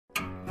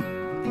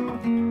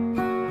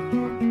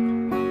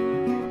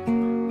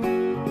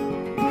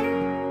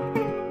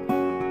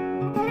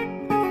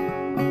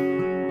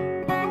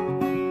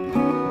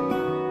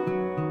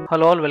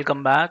Hello all,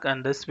 welcome back.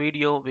 And this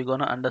video we're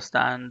gonna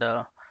understand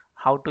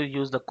how to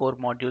use the core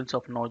modules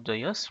of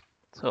Node.js.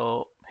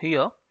 So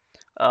here,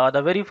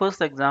 the very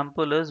first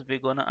example is we're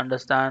gonna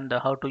understand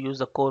how to use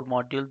the core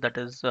module, that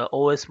is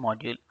OS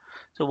module.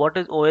 So what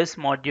is OS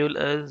module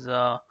is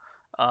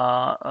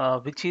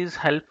which is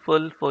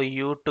helpful for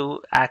you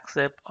to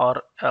accept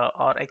or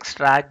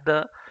extract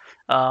the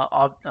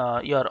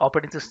your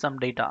operating system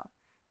data.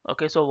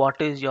 Okay, so what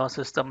is your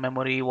system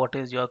memory, what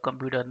is your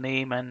computer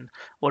name, and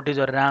what is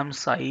your RAM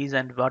size,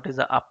 and what is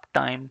the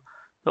uptime.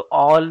 So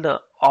all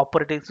the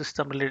operating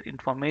system related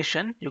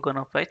information you're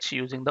gonna fetch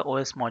using the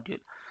OS module.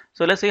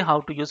 So let's see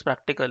how to use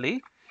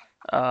practically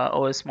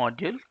OS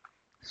module.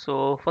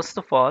 So first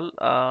of all,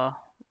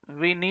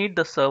 we need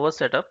the server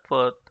setup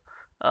for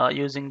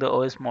using the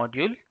OS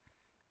module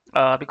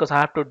because I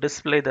have to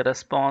display the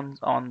response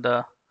on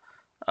the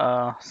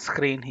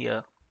screen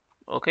here.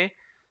 Okay,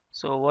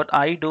 so what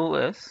I do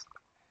is,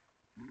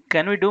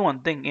 can we do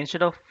one thing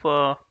instead of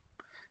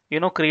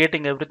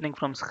creating everything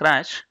from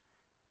scratch?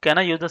 Can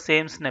I use the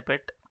same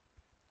snippet?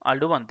 I'll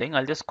do one thing.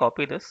 I'll just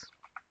copy this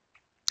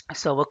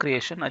server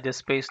creation. I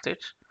just paste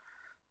it,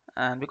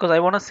 and because I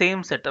want a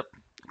same setup.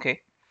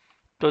 Okay,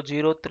 so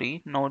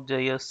 03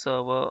 Node.js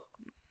server.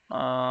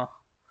 Uh,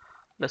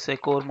 let's say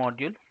core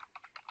module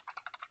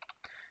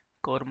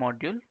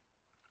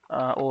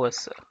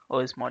OS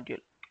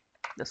module.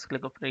 Just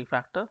click on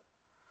refactor.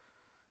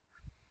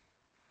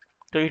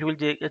 So it will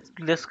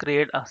just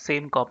create a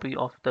same copy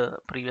of the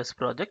previous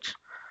project.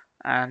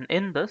 And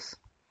in this,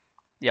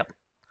 yep.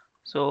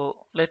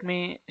 So let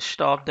me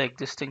stop the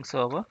existing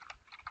server.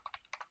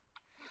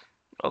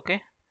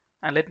 Okay,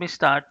 and let me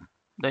start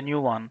the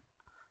new one.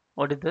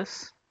 What is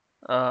this?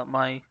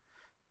 My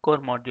core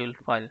module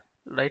file.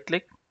 Right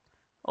click,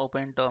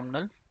 open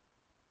terminal.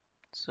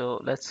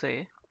 So let's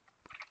say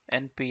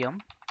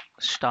npm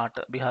start.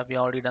 We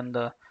already done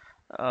the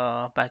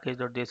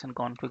package.json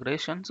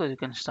configuration, so you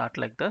can start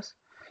like this.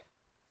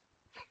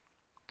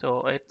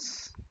 So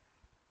it's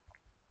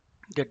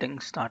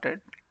getting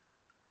started.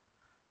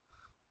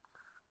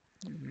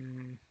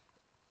 Mm,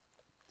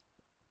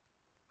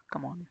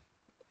 come on,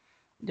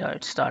 yeah,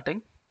 it's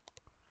starting.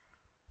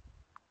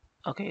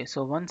 Okay,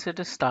 so once it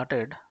is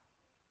started,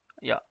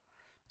 yeah.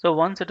 So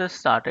once it is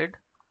started,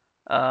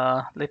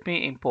 let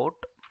me import,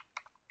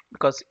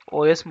 because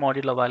OS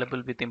module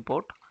available with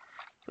import.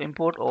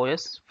 Import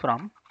OS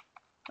from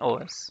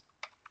OS.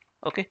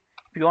 Okay.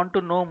 If you want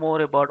to know more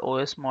about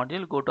OS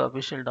module, go to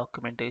official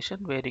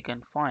documentation where you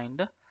can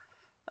find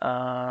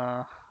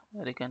uh,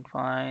 where you can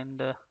find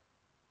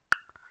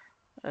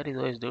where is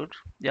OS, dude?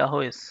 Yeah,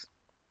 OS.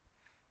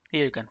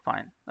 Here you can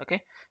find.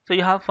 Okay. So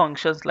you have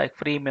functions like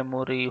free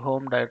memory,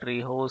 home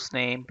directory, host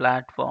name,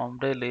 platform,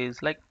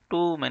 release, like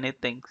too many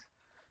things.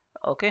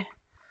 Okay.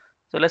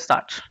 So let's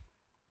start.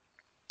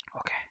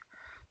 Okay.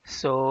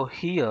 So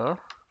here,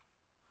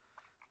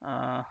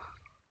 uh,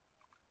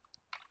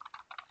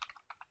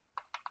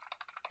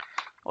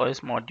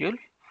 OS module.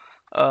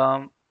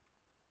 Um,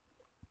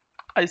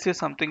 I say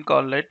something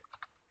called it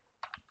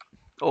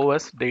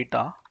OS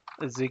data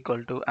is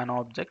equal to an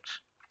object.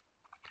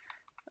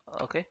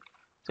 Okay,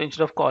 so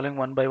instead of calling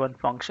one by one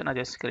function, I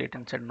just create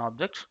inside an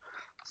object.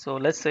 So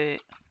let's say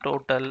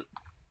total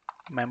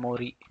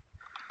memory.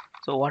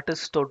 So what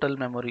is total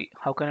memory?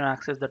 How can you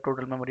access the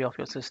total memory of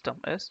your system?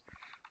 Is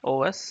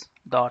OS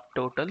dot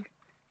total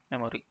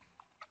memory.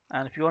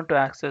 And if you want to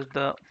access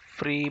the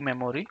free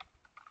memory,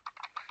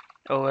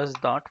 OS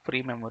dot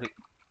free memory.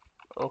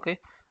 Okay,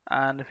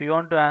 and if you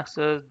want to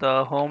access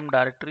the home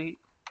directory,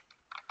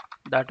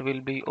 that will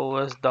be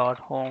OS dot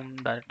home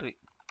directory.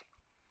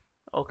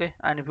 Okay,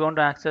 and if you want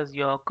to access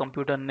your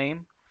computer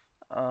name,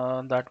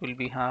 that will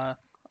be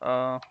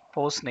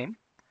host name.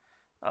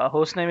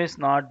 Host name is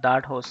not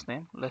that host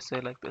name. Let's say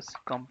like this: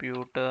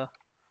 computer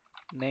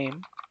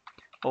name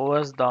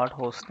os dot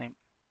host name.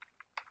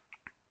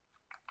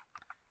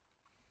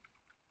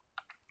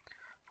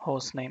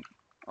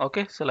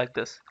 Okay, so like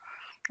this,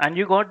 and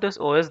you got this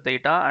OS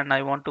data, and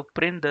I want to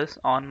print this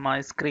on my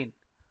screen.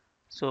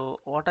 So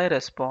what I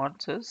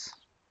response is,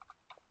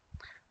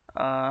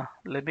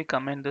 let me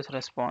comment this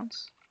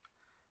response.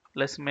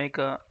 Let's make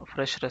a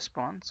fresh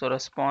response. So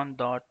response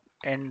dot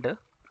end.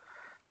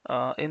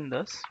 In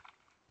this,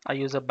 I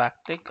use a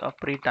backtick, a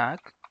pre-tag.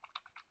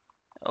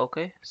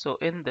 Okay, so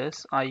in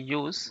this I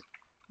use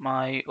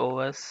my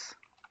OS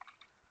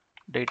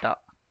data.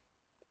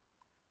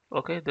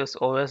 Okay, this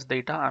OS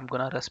data I'm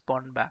gonna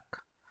respond back.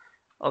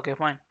 Okay,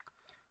 fine.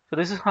 So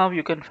this is how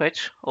you can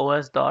fetch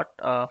OS dot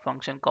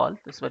function call.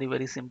 This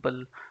very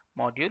simple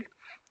module.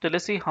 So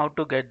let's see how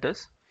to get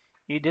this.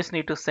 You just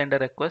need to send a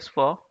request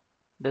for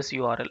this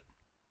URL.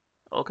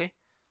 Okay,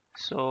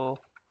 so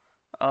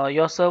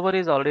your server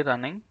is already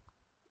running.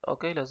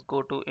 Okay, let's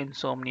go to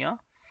Insomnia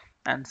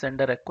and send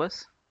a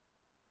request.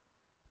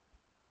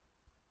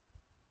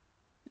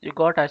 You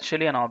got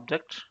actually an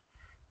object,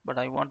 but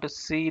I want to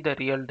see the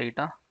real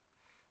data.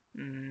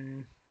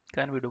 Mm,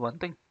 can we do one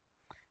thing?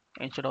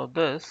 Instead of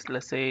this,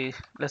 let's say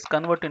let's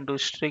convert into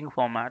string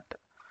format.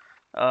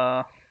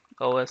 Uh,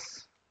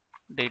 OS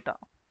data.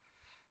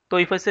 So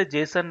if I say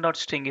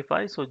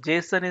json.stringify, so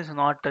JSON is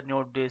not a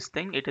node-based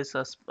thing. It is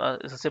is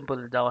a simple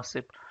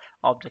JavaScript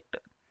object.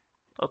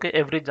 Okay,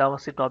 every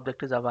JavaScript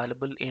object is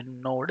available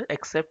in Node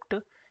except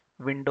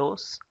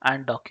Windows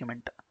and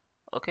document.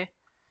 Okay,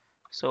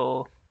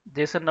 so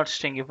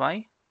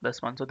json.stringify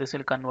this one. So this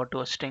will convert to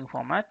a string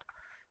format.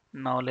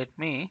 Now let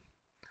me,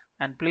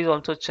 and please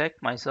also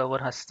check my server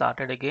has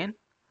started again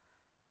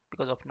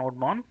because of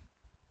nodemon.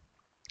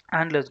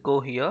 And let's go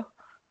here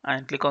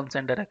and click on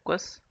send a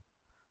request.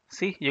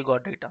 See, you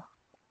got data.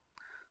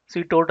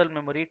 See, total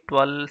memory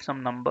 12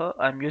 some number.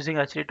 I'm using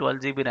actually 12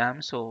 GB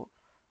RAM, so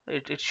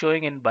it's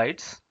showing in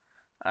bytes.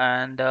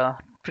 And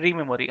free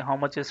memory, how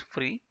much is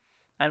free?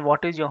 And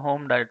what is your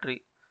home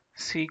directory?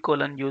 C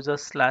colon user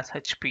slash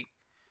HP.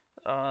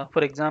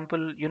 For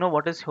example, you know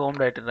what is home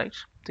directory, right?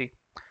 See,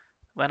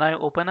 when I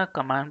open a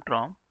command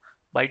prompt,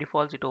 by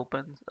default it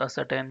opens a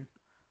certain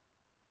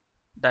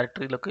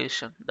directory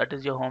location. That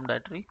is your home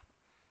directory.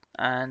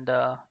 And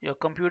your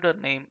computer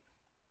name,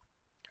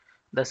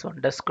 this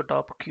one,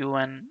 desktop q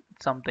and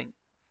something.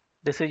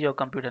 This is your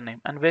computer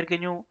name. And where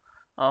can you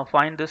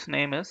find this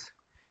name is,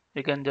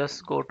 you can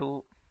just go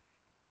to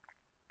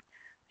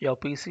your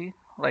PC,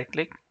 right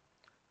click,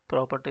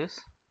 properties,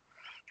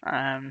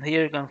 and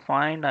here you can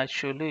find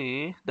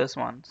actually this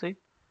one. See,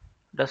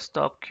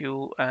 desktop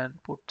queue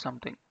and put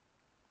something.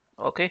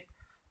 Okay,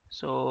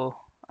 so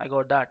I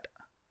got that.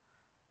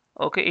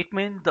 Okay, it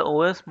means the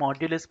OS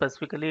module is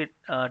specifically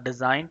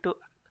designed to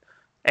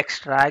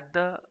extract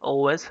the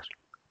OS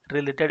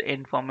related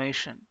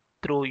information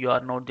through your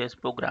Node.js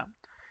program.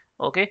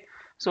 Okay,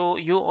 so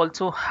you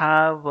also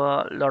have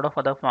a lot of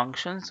other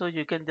functions, so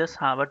you can just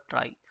have a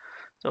try.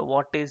 So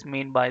what is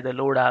mean by the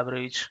load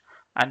average,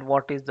 and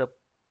what is the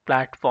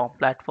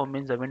platform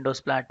means the Windows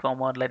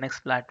platform or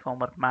Linux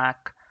platform or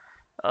Mac,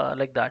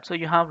 like that. So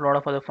you have a lot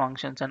of other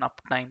functions, and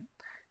uptime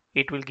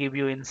it will give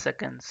you in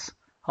seconds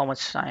how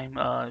much time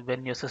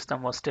when your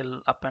system was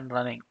still up and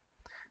running.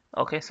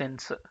 Okay,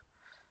 since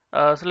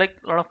so like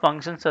a lot of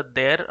functions are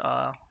there,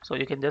 so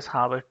you can just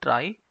have a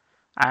try.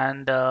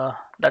 And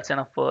that's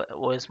enough for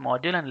OS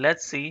module, and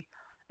let's see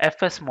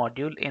FS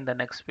module in the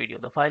next video,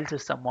 the file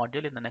system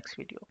module in the next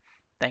video.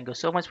 Thank you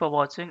so much for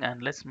watching,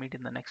 and let's meet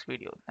in the next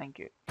video. Thank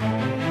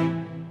you.